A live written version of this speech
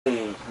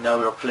Now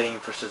we are playing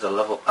versus a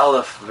level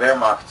 11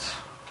 Wehrmacht.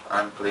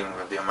 I'm playing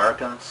with the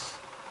Americans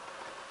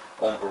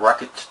on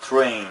Rocket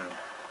Train.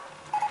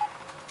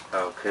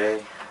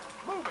 Okay,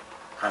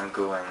 I'm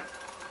going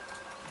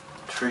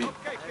 3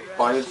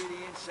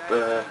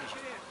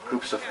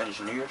 groups of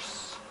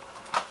engineers.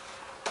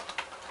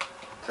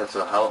 That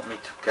will help me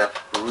to get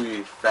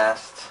really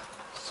fast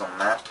some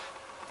map.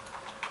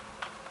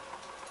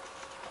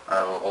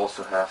 I will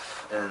also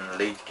have in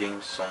late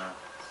game some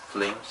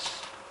flames.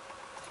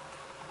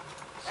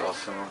 It's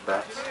also not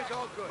bad.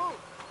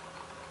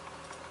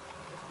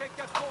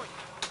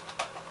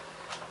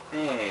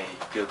 Hey,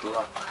 good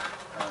luck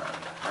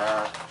and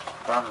have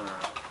fun.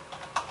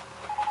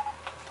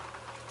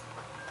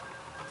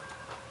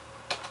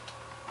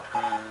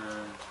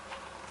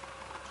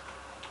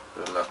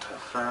 Good luck,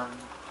 have fun.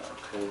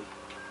 Okay.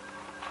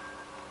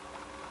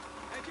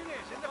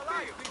 Engineers in the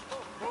field.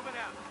 Moving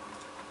out.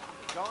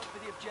 Going for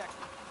the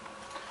objective.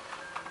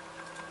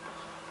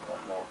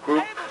 One more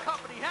group. Cable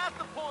company has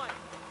the point.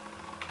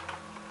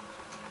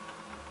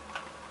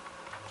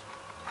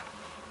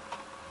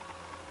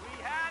 We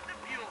had the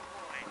fuel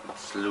point.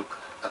 Let's look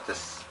at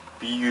this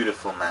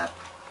beautiful map.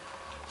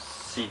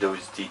 See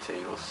those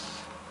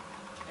details.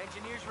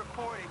 Engineers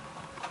reporting.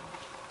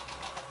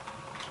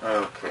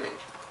 Okay.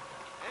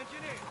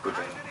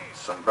 Putting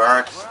some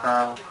barracks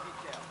now.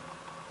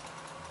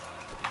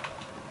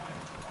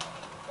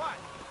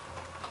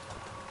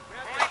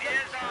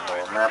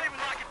 More map.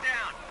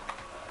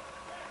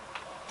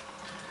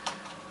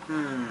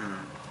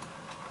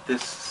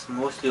 This is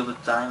mostly all the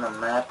time a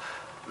map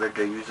where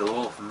they use a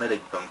lot of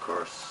medic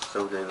bunkers,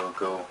 so they will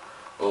go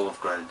all of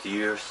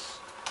grenadiers.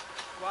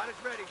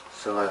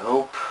 So I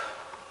hope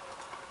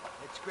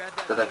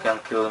that I can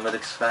kill the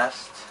medics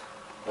fast,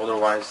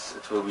 otherwise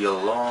it will be a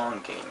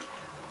long game.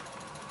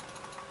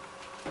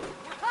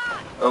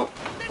 Oh,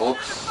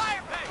 folks,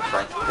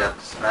 trying to get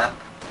this map.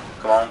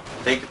 Come on,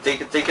 take it,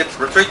 take it, take it,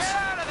 retreat!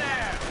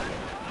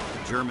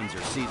 The Germans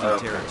are seizing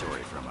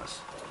territory from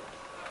us.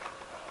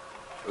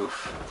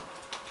 Oof.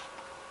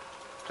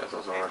 That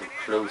was already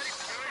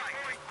close.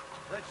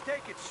 Yep,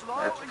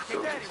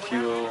 so the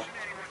fuel,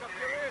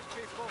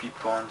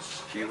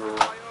 P-points, fuel.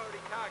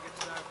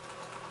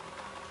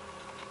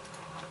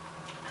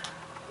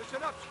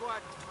 Listen up,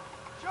 squad.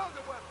 Show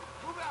the weapon.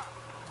 Move out.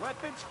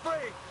 Weapons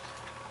free.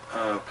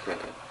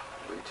 Okay,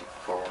 waiting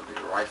for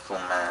the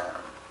rifleman.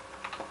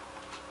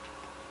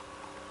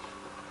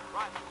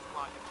 Rifle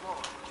squad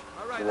deployed.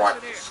 All right,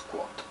 Rifle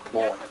squad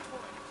deployed.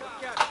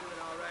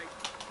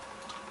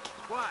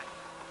 Squad.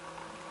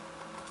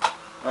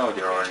 Oh,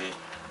 they're already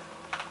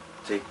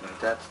taking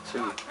that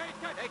too.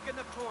 Taking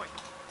the point.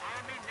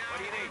 What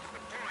do you need?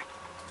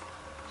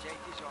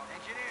 Safety's on.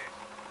 Engineers,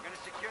 we're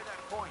gonna secure that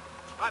point.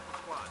 Rifle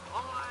squad.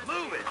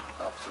 Move it.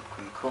 Officer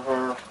can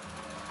cover.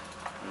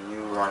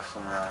 New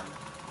rifleman.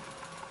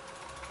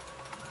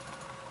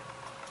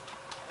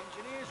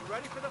 Engineers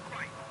ready for the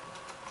fight.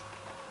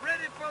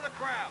 Ready for the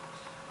crowds.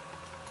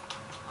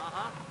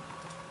 Uh-huh.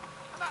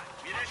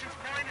 Munitions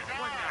point is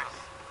ours.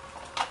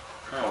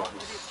 Oh,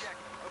 he's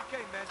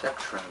Okay, men.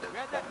 capturing the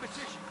Grab that point.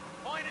 position.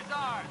 Point is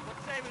ours.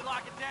 Let's say we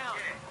lock it down.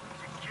 Yeah,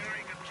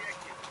 securing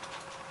objective.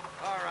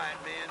 All right,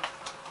 men.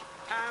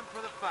 Time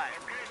for the fight.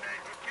 Okay,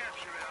 man. We'll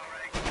capture it, all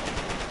right.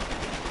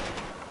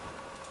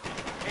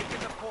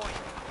 Taking the point.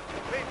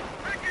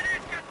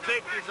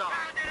 Safety's on.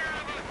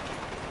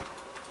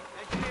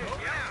 Engineers,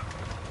 yeah.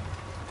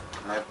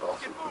 Map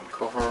also can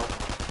cover.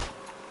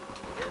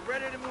 We're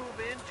ready to move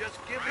in. Just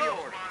give the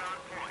order.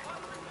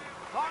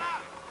 Hold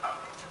up.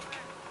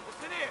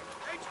 Listen here.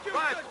 HQ.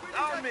 Rifle,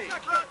 on me.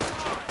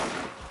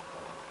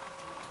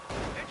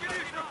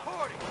 Engineers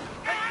reporting.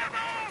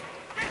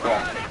 Go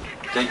on.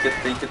 Take it,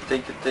 take it,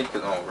 take it, take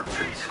it. Oh,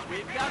 retreat.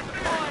 We've got the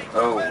point.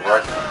 Oh,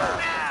 rifleman.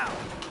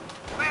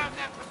 Found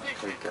that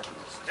position. Okay, get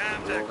this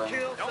Time to building.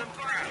 kill some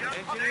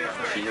engineers.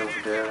 Key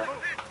over there.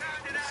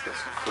 Let's get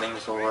some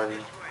flames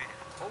already.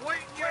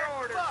 Awaiting your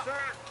order,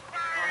 sir.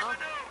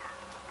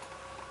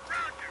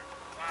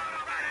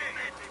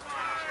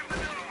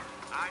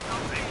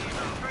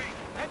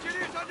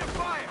 Engineers under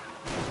fire.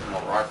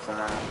 More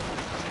rifleman.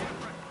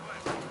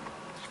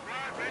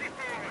 Squad ready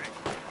forward.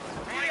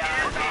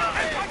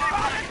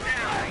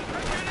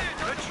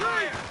 Good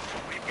try.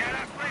 We've got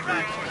our flavor.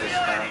 This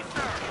time.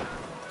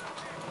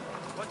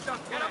 What's up?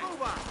 Get a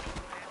move on.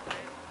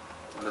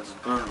 Let's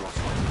burn those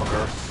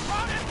motherfuckers.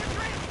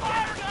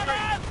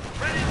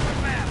 Ready for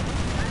battle.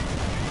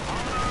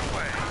 On our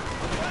way.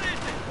 What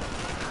is it?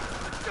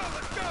 Let's go,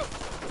 let's go.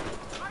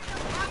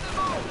 On the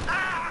move.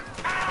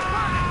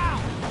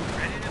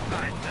 Ready to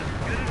fight.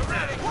 Good and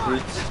ready.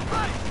 Retreat.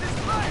 This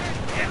fight.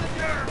 Yes,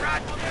 sir.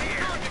 Roger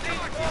here.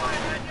 These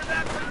boys into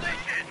that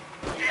position.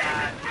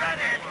 Yeah,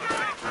 ready.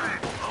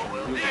 Oh,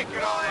 we'll take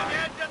it all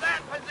right. Into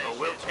that position. Oh,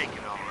 we'll take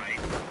it all right.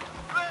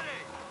 Ready.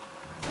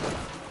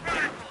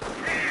 Rifles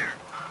here.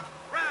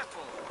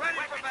 Rifles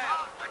ready for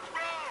battle. Let's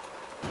roll.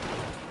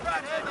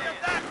 Right into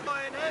that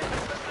line. Into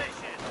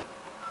position.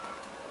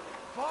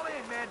 Fall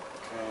in, men.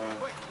 Okay.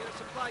 Quick, get a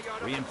supply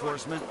yard.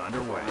 Reinforcement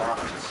underway.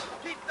 Marked.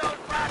 Keep those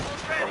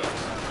rifles ready.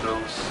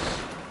 Close.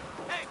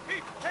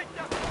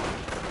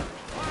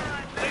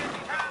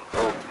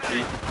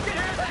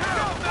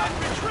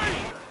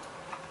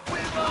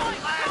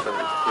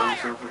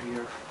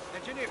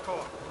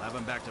 Corps. We'll have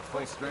him back to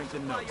full strength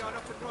in no time.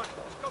 Up and running.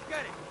 Let's go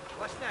get it.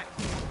 What's next?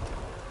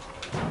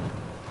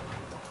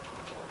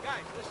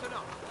 Guys, listen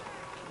up.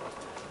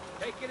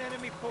 Take an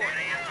enemy point.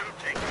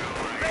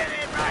 Ready,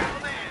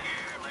 rifleman.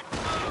 Let's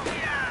move.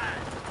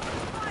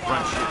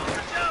 Front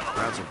shift.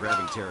 Crowds are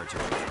grabbing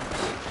territory.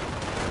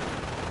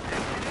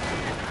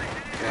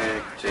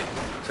 Okay, take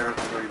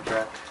territory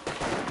back.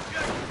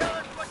 Just tell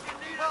us what you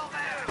need over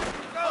there.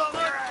 Go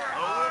look for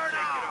hard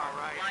out.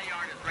 My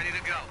yard is ready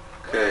to go.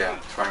 Okay, I'm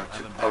trying Have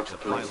to him back to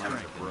full outplay him.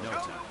 strength in no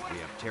time. We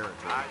have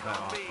territory cut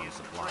off from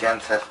supply.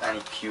 Can't have any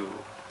fuel.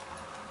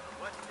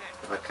 What's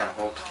next? If I can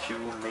hold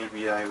fuel,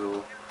 maybe I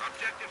will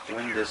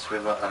win this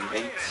with an M8. On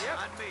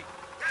me.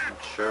 Not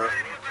sure.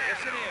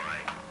 Listen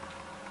here.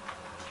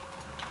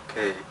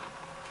 Okay.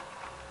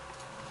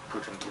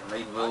 Putting the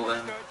M8 building.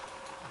 Understood.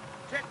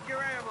 Check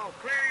your ammo.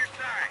 Clear your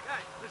sight.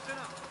 Guys, listen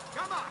up.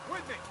 Come on,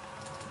 with me.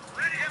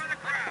 Ready for the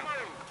crowd.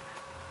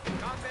 Move.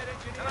 Combat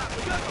engineer. Come out,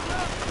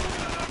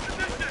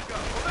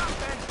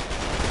 Ben.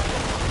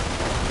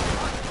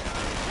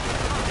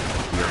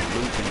 We are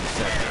losing the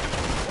sector.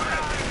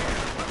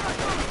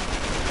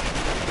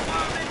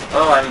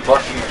 Oh, I'm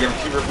watching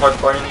GMT with my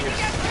pioneers.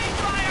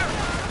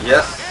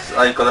 Yes,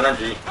 I got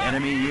energy.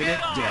 Enemy unit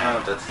Oh,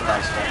 down. that's a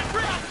nice one.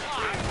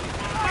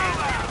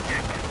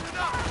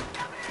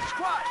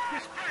 Squad,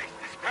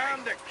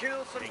 time to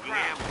kill some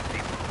ground.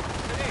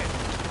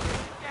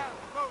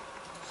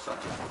 Some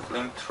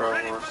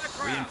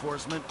flamethrowers.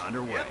 Reinforcement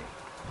underway.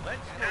 Let's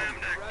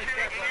move.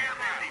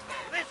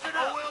 Listen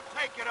up. We'll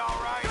take it, all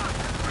right.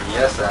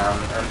 Yes,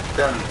 and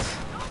bent.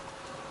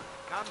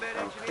 Combat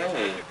engineer,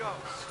 Okay, ready to go.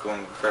 it's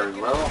going very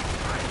well.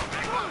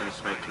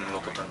 He's making a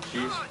lot of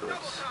MGs, but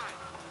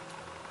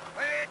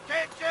Pay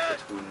attention.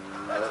 it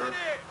wouldn't matter.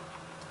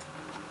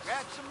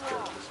 Grab some Get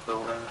walls. this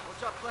building.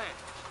 What's our plan?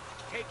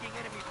 Taking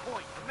enemy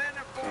point. The men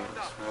are formed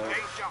let's up. move.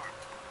 Stay sharp.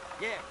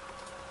 Yeah.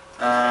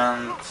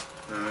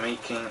 And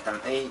making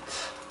M8.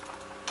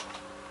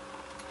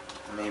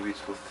 Maybe it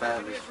will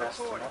be fast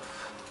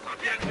enough.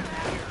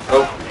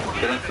 Oh,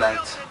 getting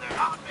flanked.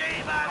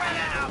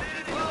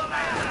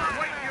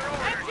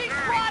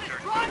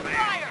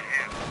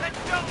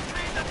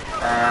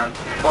 And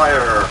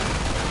fire!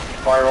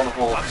 Fire on the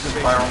holes.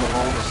 Fire on the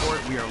holes.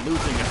 Report we are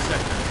losing a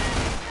sector.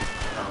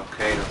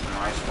 Okay, that's a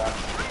nice one.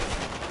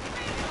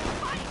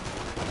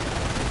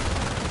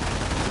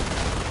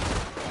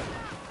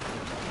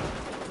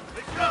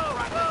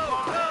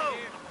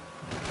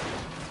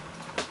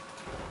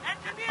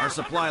 Our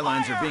supply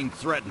lines are being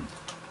threatened.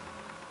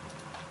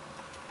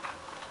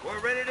 We're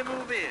ready to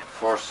move in.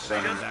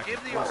 Forcing Just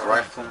give the a order.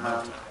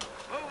 rifleman.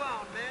 Move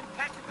on, men.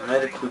 Tactical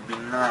Medic retreat. would be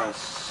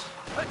nice.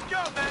 Let's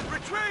go, men.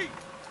 Retreat.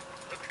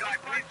 Looks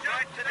like we've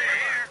got today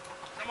here.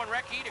 Someone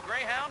recce to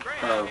Greyhound?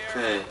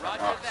 Okay,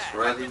 arms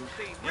ready.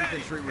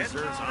 Infantry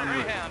reserves en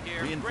route. Greyhound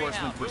here. Reinforcement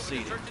Greyhound, moving to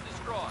proceeding. search and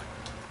destroy.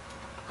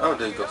 Oh,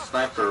 they got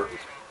sniper.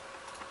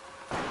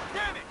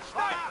 Damn it.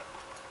 Stop.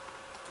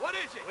 What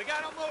is it? We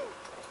gotta move.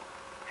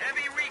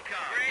 Heavy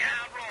recon.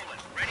 Greyhound rolling.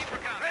 Ready for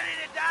combat. Ready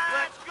to die.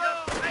 Let's go.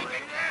 Take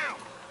it down.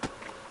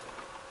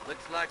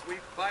 Looks like we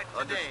fight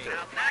today.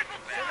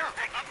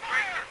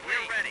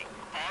 We're ready.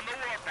 On the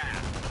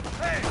warpath.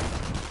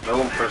 Hey.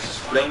 No versus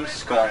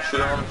flames. Come on,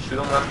 shoot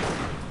on them.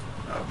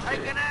 Okay,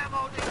 Taking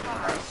ammo, depot.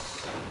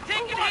 nice.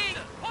 Take it easy!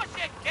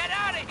 Push it! Get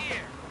out of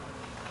here!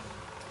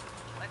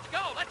 Let's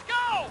go! Let's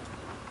go!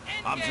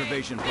 Engage.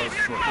 Observation posts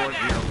report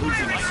we are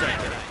losing a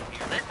sector.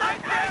 Let's go!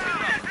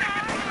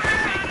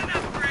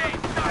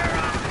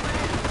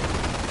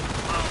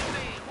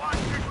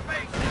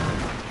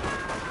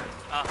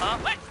 Uh-huh.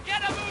 Let's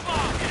get a move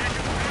on!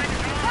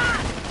 Fire!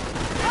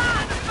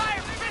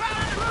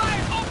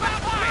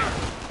 Fire!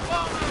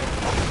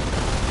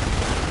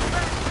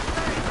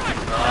 Open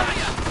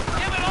fire!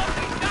 Give it all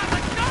we've got!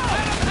 Let's go!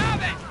 Let them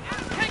have it!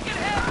 Take it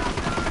him!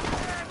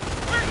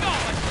 We're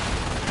going!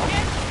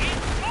 Get in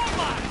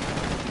mobilized!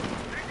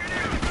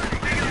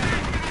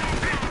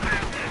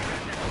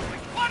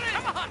 What is...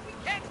 Come on! We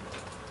can't...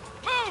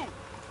 Move!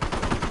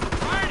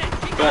 Burn it!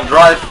 Keep Come on, going.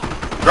 drive!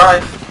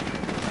 Drive!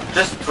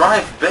 Just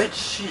drive,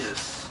 bitch!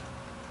 Jesus.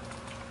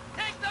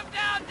 Take them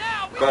down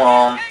now! We Come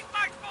on. can't take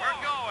much more.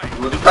 We're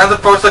going! We'll defend the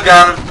post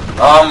again!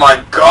 Oh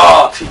my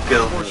god! He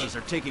killed me. Forces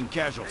are taking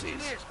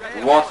casualties.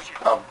 What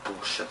a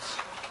bullshit.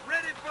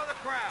 Ready for the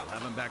crowd. We'll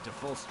have him back to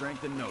full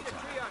strength in no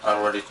time. I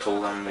already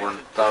told him more than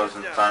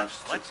 1,000 times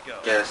to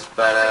get his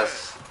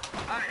badass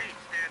I hate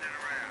standing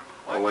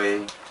around.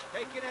 away.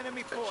 Take an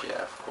enemy But point.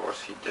 yeah, of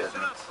course he Listen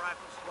didn't. up,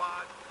 rifle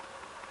squad.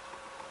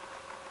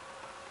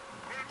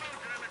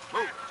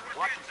 Move.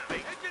 Watch your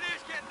space.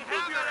 Engineers getting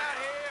hammered out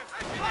here.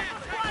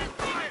 Rifle squad is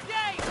being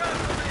engaged.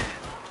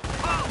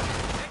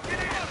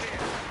 Engineers here.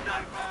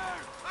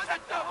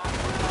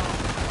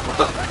 What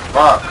the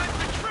fuck?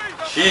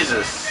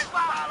 Jesus!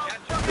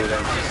 Dude,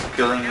 I'm just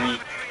killing me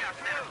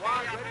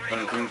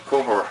in green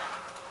cover.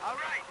 All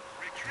right.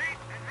 Retreat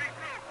and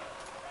regroup.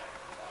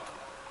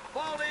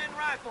 Fall in,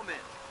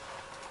 riflemen.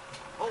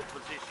 Hold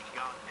position,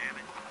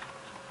 goddammit.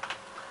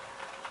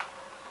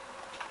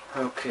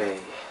 Okay.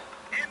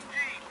 MG,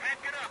 back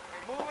it up.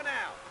 We're moving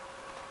out.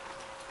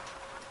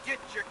 Get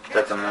your that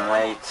kids the out.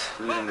 mate,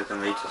 losing the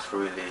mate was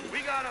really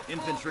We got a full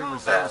Infantry complement.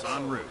 reserves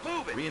en route.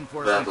 Move it.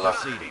 Reinforcements Bad luck.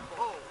 proceeding.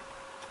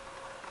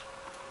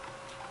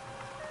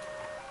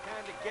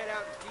 Time to get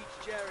out and teach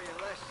Jerry a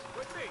lesson.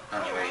 With me.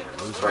 Anyway,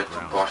 let's Losing try to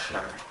ground bosh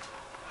there. him.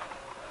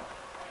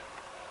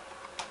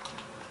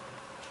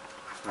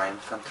 With my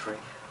infantry.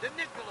 The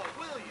Nicola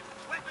Williams,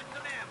 weapons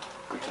and ammo.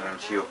 Put an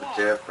MG over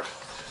there for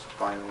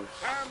spirals.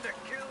 Time to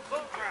kill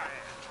some crowd.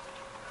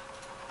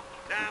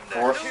 Time to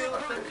Force? kill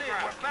some Okay.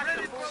 crowd. Back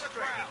to full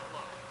strength.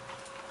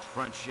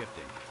 Front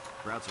shifting.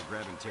 Krauts are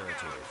grabbing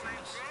territory from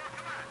us.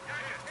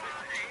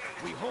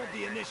 We hold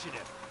the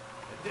initiative.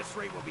 At this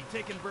rate, we'll be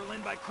taking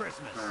Berlin by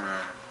Christmas.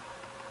 A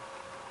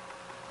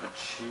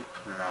jeep?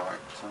 No, I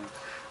think.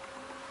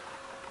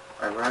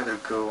 I'd rather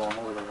go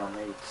on with our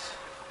mates.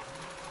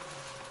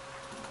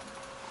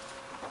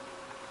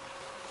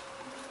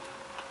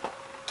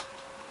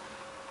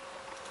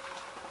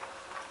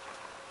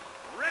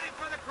 Ready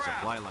for the crowd.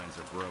 Supply lines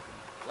are broken.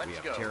 We Let's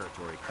have go.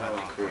 territory cut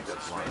off Okay, from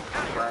that's supply. my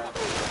plan.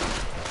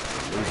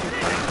 Losing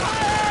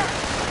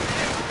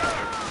ground.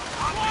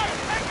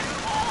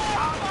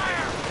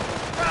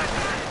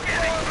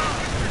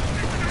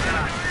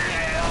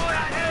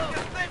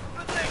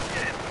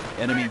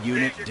 Enemy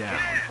unit down.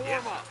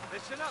 Form up.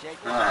 Listen up.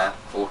 Ah,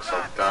 folks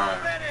are down.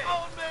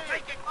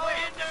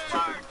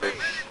 Stupid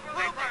bitch.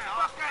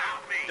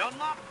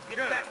 Dunlop, get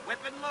that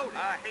weapon loaded.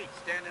 I hate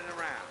standing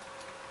around.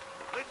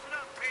 Listen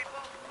up,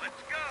 people.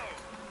 Let's go.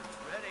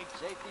 Ready.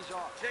 Safety's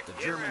off. Check The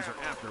your Germans are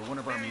ammo. after one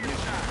of our munitions.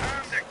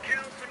 Time to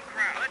kill some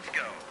crowd. Let's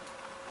go.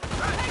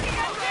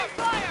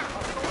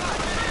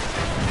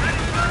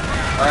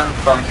 And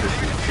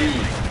fantasy T.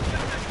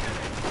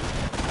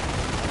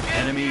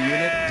 Enemy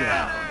unit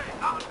down.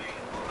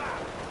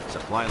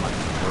 Supply lines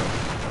are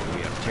broken.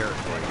 We have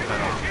territory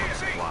cut off from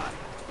supply.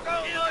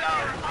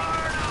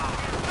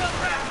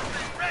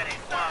 Ready,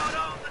 forward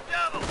on the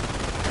double.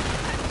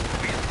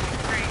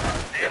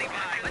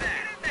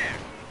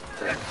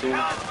 That's two.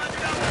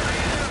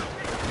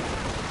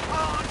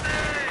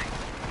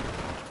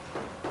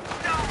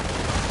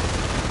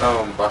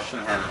 Oh, I'm bushing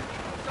him.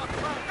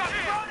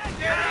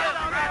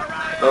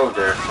 Oh,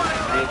 there's his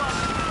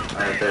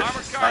mate. There's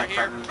his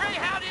sniper.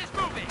 Greyhound is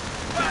moving.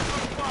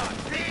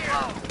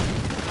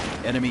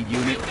 Enemy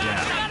unit We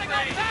down. gotta go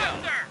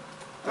faster.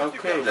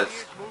 Okay,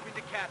 let's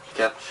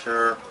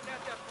capture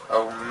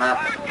our map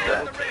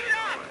back.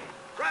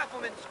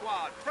 Rifleman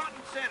squad, front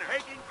and center.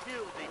 Taking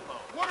fuel depot.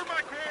 What are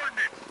my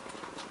coordinates?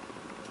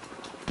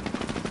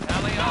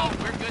 Tally ho,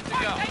 we're good to go.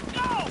 Let's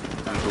go.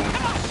 I'm going to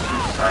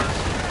suicide.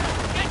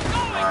 Get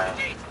going. Right.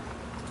 Jesus.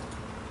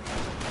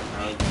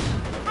 Mate.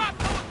 Drop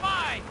those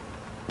mines.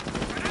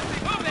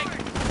 Moving.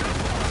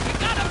 We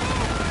gotta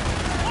move.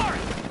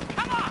 Forrest,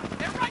 come on.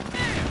 They're right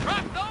there.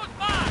 Drop those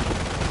mines.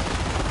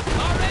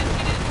 Our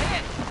engine is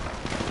hit.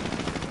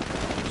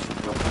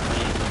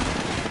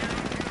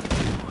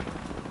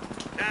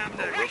 Time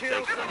to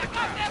kill some We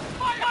got that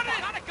fire.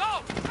 Gotta go.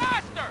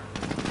 Faster.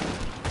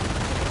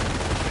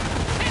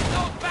 Hit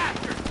those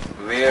bastards.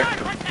 Where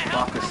the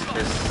fuck is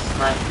his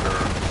sniper?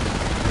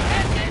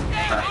 Get this thing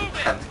He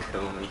moving. can't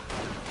kill me.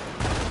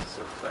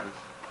 So fun.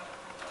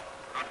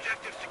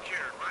 Objective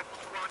secured. Rifle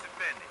squad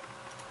defending.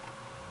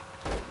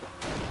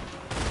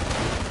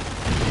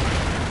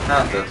 And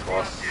that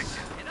was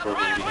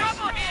probably Right because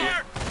level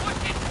here.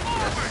 Pushing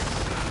forward.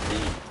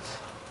 indeed.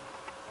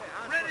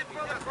 Ready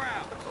for the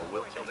crowd.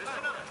 Listen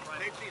up.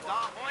 Safety's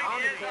on point.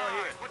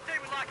 What say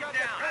we lock it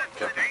down?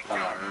 Get on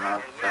my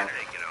map back.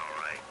 Take it all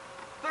right.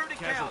 30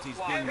 Casualties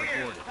cal being squad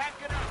here. reported. Pack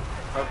it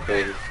up.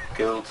 Okay,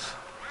 killed.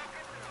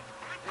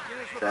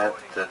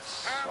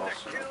 That's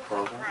also no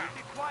problem.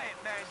 Be quiet,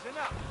 man.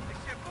 Enough.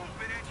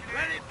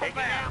 Ready for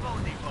battle.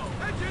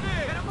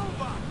 Engineer, get a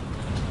move on.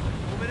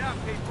 Move it up,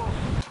 people.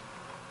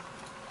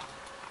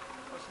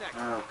 What's next?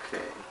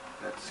 Okay,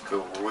 let's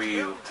go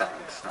real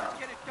tanks now.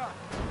 Get it done.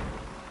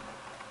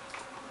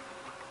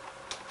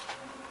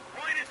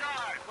 Point is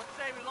ours. Let's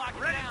say we lock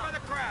it Ready down. for the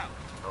crowd.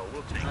 Oh,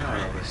 we'll take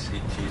Alright, the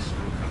CT's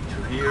moving to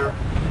here.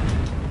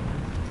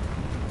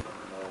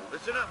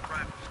 Listen up,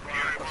 Private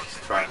Squad. What he's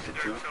trying to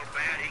do. So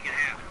bad he can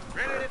have it.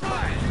 Ready to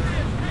fight.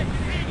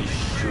 He's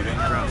shooting.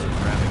 Krauts are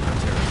grabbing our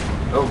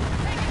territory. Oh,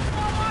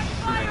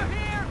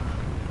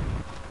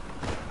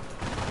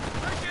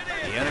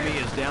 shooting. The enemy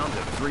is down to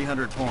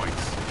 300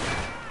 points.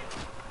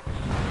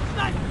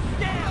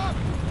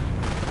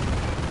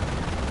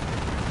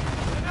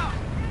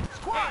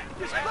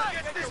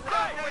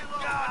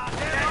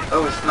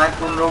 Oh, a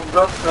sniper on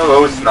roadblocks? No,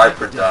 oh,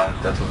 sniper down.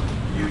 That was a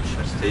huge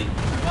mistake.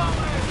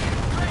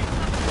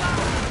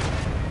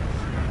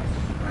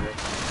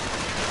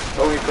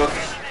 Oh, he got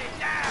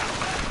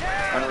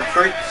on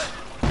retreat.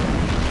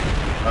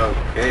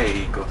 Okay,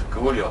 he got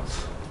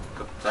Goliath.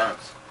 God damn it.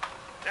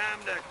 Time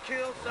to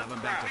kill some Have him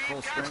back to full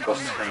It strength.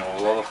 cost him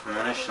a lot of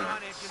munitions.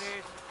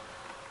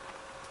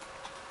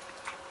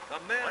 The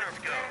men are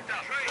going.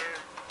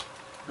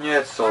 Yeah,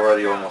 it's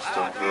already almost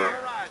over.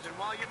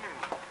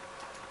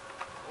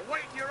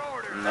 Awaiting your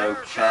orders, No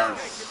sir.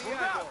 chance.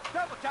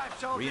 Double time,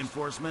 soldiers.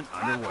 Reinforcement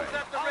underway. Rifles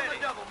at the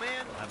ready. Double,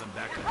 man. We'll have them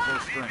back to full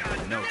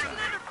strength in no time.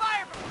 Under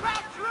fire from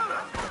Kraut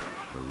troops!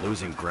 We're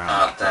losing ground.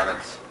 Ah, damn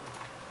it.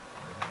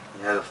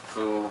 You had a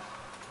fool.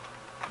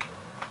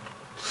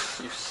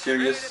 You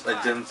serious?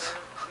 I didn't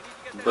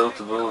build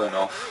the building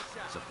enough.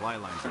 Supply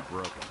lines are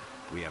broken.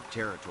 We have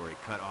territory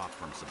cut off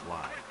from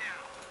supply.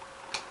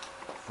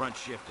 Front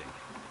shifting.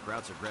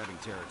 Krauts are grabbing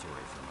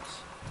territory from us.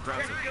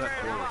 Krauts have cut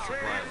forward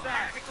supply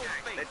lines.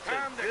 The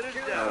time to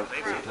kill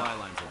Okay. Supply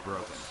lines are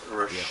broken.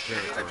 Rush We have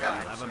territory. again.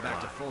 We'll have them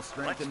back to full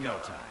strength in no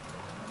time.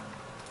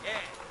 Yeah,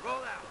 roll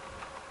out.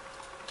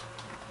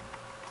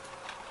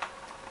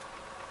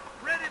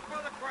 Ready for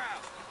the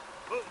crowd.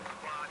 Move,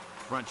 squad.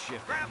 Front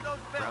shifting. Grab those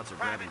belts, Krauts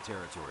are grabbing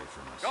Private. territory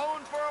from us.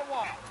 Going for a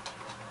walk.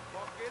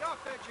 Walk it up,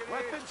 engineer.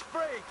 Weapons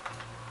free.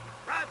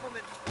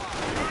 Rifleman squad.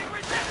 Being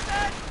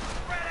resisted.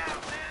 Spread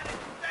out, man, and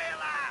stay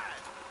alive.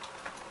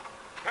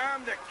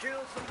 Time to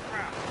kill some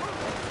crowd.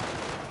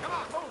 Come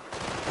on, move it.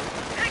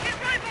 Taking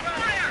rifle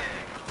fire!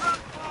 Run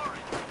for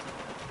it.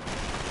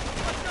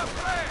 What's up,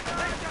 Fred?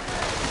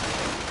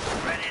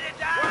 Ready to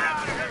die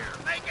out here.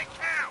 Make it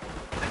count.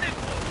 And then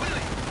pull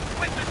Willie.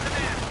 Wait just a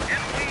minute.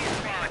 MT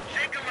squad,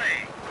 shake a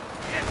leg.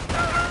 It's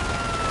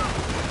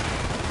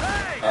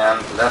Hey! And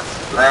let's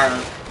flank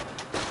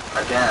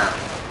again.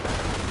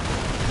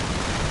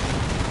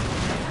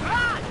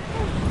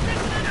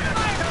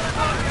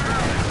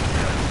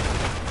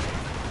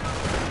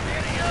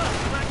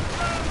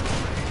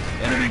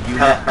 Enemy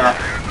unit.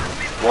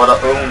 What a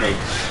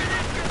ownage.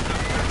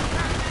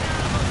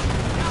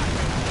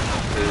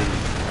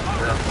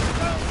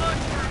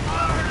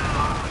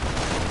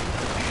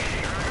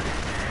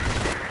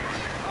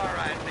 All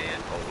right, man.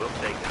 Oh, we'll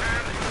take it.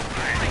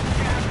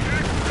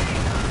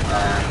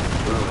 And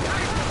boom.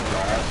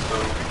 Also.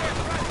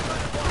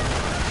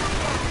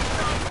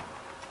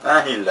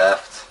 And he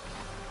left.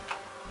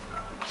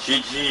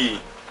 GG. You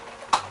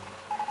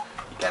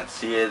can't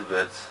see it,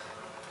 but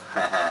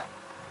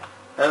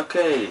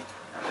okay.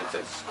 And it's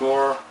a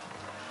score.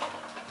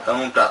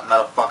 Own that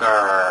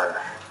motherfucker.